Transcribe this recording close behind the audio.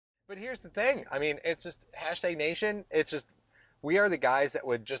But here's the thing. I mean, it's just hashtag nation. It's just we are the guys that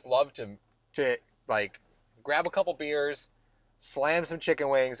would just love to like grab a couple beers, slam some chicken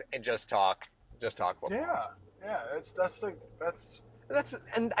wings, and just talk football. Yeah.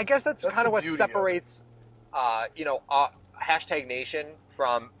 And I guess that's kind of what beauty separates, hashtag nation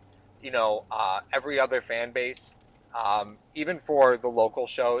from, every other fan base, even for the local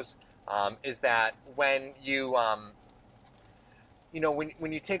shows, is that when you,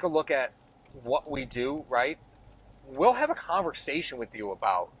 when you take a look at what we do, right, we'll have a conversation with you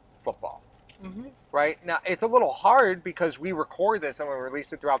about football, right? Now, it's a little hard because we record this and we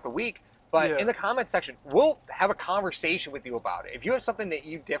release it throughout the week, but in the comment section, we'll have a conversation with you about it. If you have something that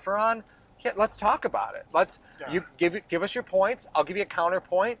you differ on, let's talk about it. You give us your points. I'll give you a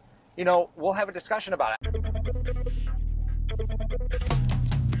counterpoint. We'll have a discussion about it.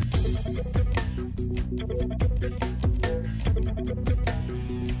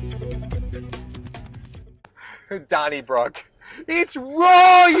 Donnybrook, it's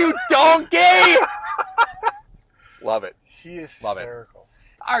raw, you donkey! Love it. He is Love hysterical.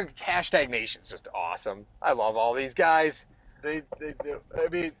 Our hashtag nation's just awesome. I love all these guys. They do. I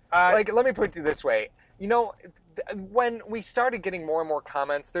mean, let me put it this way. When we started getting more and more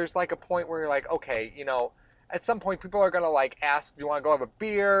comments, there's like a point where you're like, okay, at some point people are going to like ask, do you want to go have a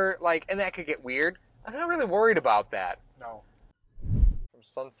beer? And that could get weird. I'm not really worried about that. No. From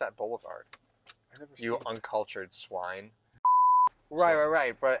Sunset Boulevard. You uncultured swine.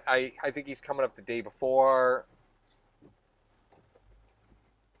 Right. But I think he's coming up the day before. I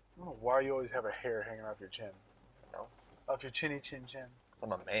don't know why you always have a hair hanging off your chin. No. Off your chinny chin chin. Because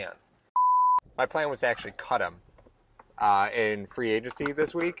I'm a man. My plan was to actually cut him in free agency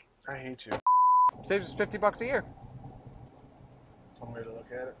this week. I hate you. Saves us $50 a year. Some way to look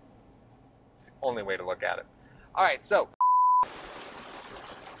at it. It's the only way to look at it. All right, so.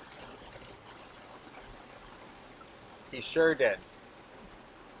 He sure did.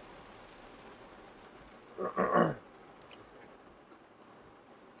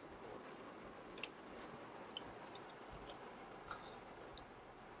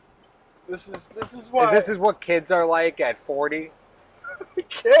 This is why. This is what kids are like at 40?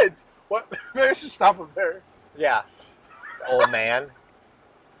 Kids? What? Maybe I should stop them there. Yeah. Old man.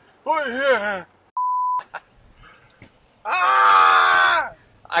 Oh, yeah. Ah!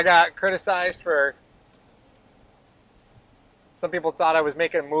 I got criticized for... Some people thought I was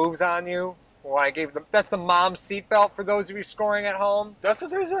making moves on you. When I gave them... That's the mom seatbelt for those of you scoring at home. That's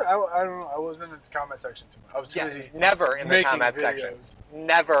what they said? I don't know. I wasn't in the comment section too much. I was too busy never in the comment section.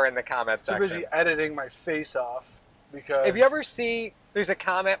 Never in the comment section. Too busy editing my face off. Because... If you ever see there's a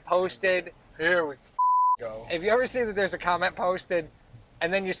comment posted... Here we go. If you ever see that there's a comment posted,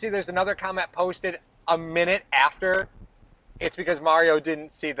 and then you see there's another comment posted a minute after, it's because Mario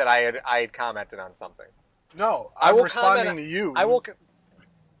didn't see that I had commented on something. No, I'm responding to you. I will...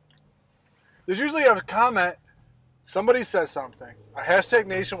 There's usually a comment, somebody says something, a hashtag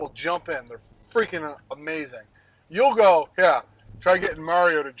nation will jump in. They're freaking amazing. You'll go, yeah, try getting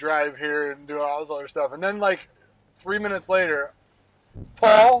Mario to drive here and do all this other stuff. And then like 3 minutes later,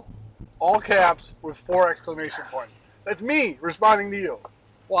 Paul, all caps with 4 exclamation points. That's me responding to you.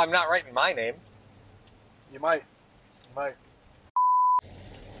 Well, I'm not writing my name. You might. I'm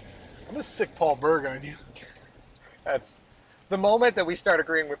going to sick Paul Berg on you. That's... The moment that we start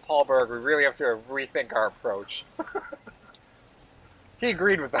agreeing with Paul Berg, we really have to rethink our approach. He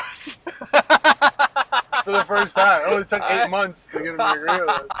agreed with us. For the first time. It only took 8 months to get him to agree with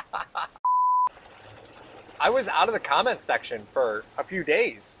us. I was out of the comment section for a few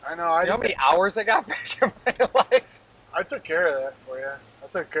days. I know. You know how many hours I got back in my life? I took care of that for you. I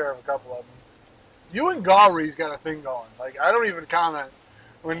took care of a couple of them. You and Gauri's got a thing going. Like, I don't even comment.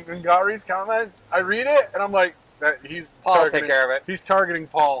 When Gauri's comments, I read it, and I'm like, that he's Paul will take care of it. He's targeting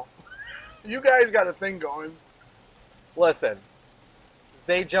Paul. You guys got a thing going. Listen,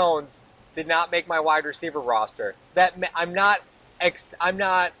 Zay Jones did not make my wide receiver roster. I'm not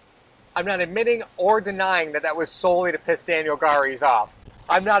admitting or denying that was solely to piss Daniel Gauri's off.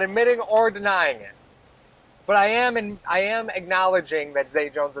 I'm not admitting or denying it. But I am acknowledging that Zay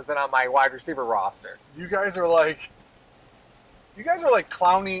Jones isn't on my wide receiver roster. You guys are like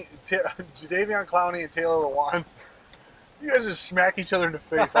Clowney, Jadeveon Clowney and Taylor Lewan. You guys just smack each other in the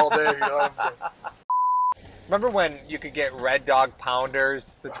face all day. Remember when you could get Red Dog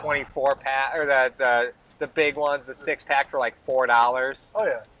Pounders, the 24-pack, or the big ones, the 6-pack for like $4? Oh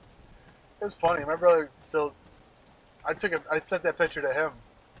yeah, it was funny. My brother still. I sent that picture to him,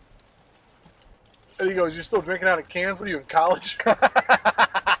 and he goes, "You're still drinking out of cans? What are you in college?"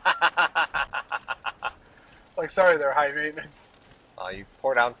 Like, sorry, they're high maintenance. You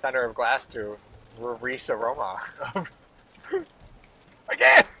pour down center of glass to Risa Roma.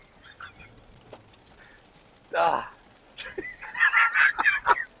 Again! Ah.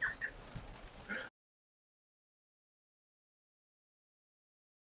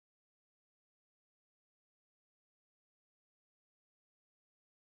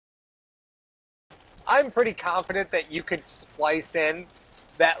 I'm pretty confident that you could splice in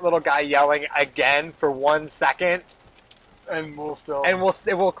that little guy yelling again for 1 second, And we'll still... and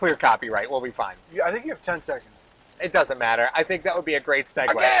it will clear copyright. We'll be fine. Yeah, I think you have 10 seconds. It doesn't matter. I think that would be a great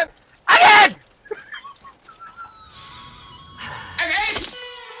segue. Again! Again!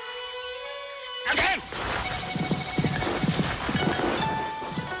 Again!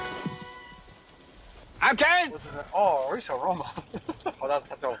 Again! Listen to that. Oh, Risa Roma. Hold on,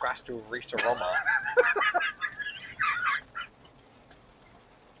 center of glass to Risa Roma.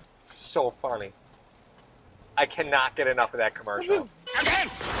 So funny. I cannot get enough of that commercial. Again!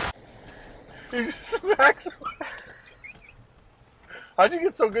 He smacks. How'd you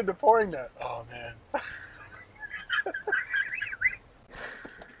get so good to pouring that? Oh, man.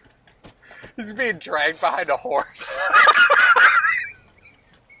 He's being dragged behind a horse.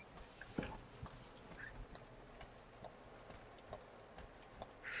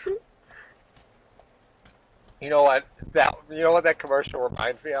 You know what? That commercial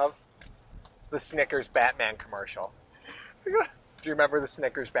reminds me of? The Snickers Batman commercial. Do you remember the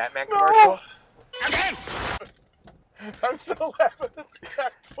Snickers Batman commercial? Again! I'm still laughing at the guy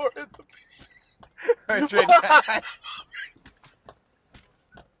pouring the...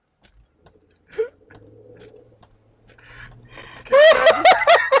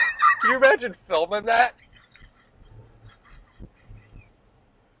 Can you imagine filming that?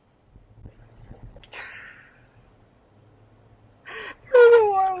 I don't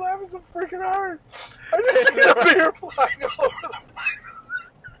know why I'm laughing so freaking hard. I just see the beer flying all over the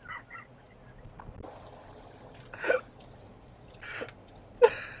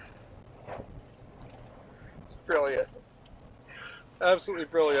It's brilliant. Absolutely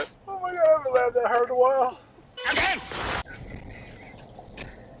brilliant. Oh my god, I haven't laughed that hard in a while. Again!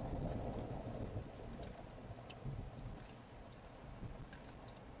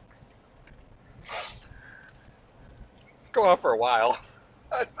 It's going on for a while.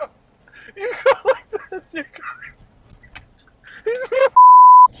 I know. You go like this. You go. He's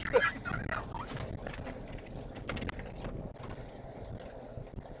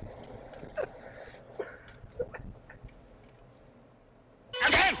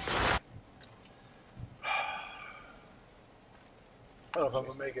Again! I don't know if I'm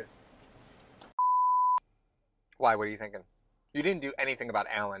gonna make it. Why? What are you thinking? You didn't do anything about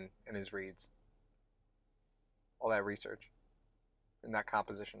Alan and his reads. All that research in that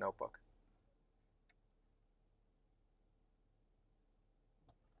composition notebook.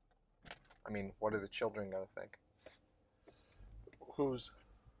 I mean, what are the children going to think? Who's?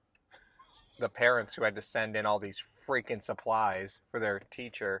 The parents who had to send in all these freaking supplies for their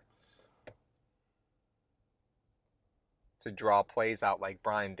teacher to draw plays out like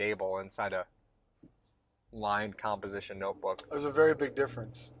Brian Dable inside a lined composition notebook. There's a very big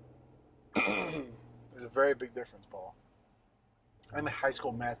difference. There's a very big difference, Paul. I'm a high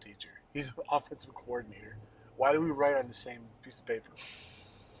school math teacher. He's an offensive coordinator. Why do we write on the same piece of paper?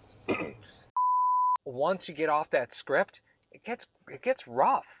 Once you get off that script, it gets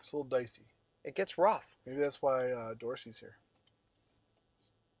rough. It's a little dicey. It gets rough. Maybe that's why Dorsey's here.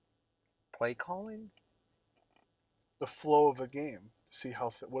 Play calling? The flow of a game. To see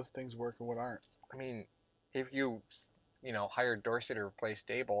what things work and what aren't. I mean, if you hired Dorsey to replace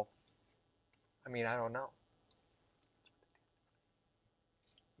Dable, I mean, I don't know.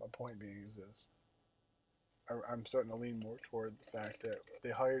 My point being is this. I'm starting to lean more toward the fact that they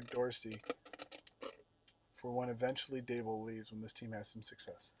hired Dorsey for when eventually Dable leaves, when this team has some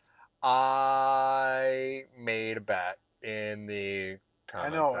success. I made a bet in the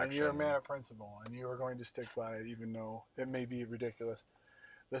comment section. And you're a man of principle, and you are going to stick by it, even though it may be ridiculous.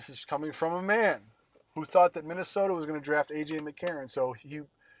 This is coming from a man who thought that Minnesota was going to draft A.J. McCarron, so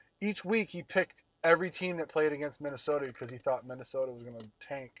each week he picked every team that played against Minnesota because he thought Minnesota was going to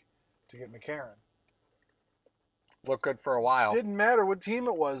tank to get McCarron. Looked good for a while. Didn't matter what team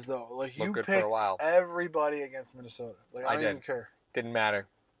it was, though. Like, you Looked good picked for a while. everybody against Minnesota. Like, I don't even care. Didn't matter.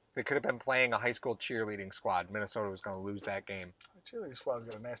 They could have been playing a high school cheerleading squad. Minnesota was going to lose that game. The cheerleading squad's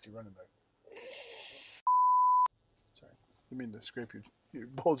got a nasty running back. Sorry. I mean to scrape your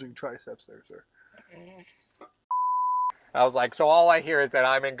bulging triceps there, sir. I was like, so all I hear is that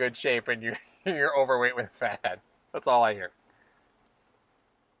I'm in good shape and you're overweight with a fat head. That's all I hear.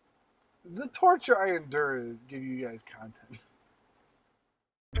 The torture I endure to give you guys content.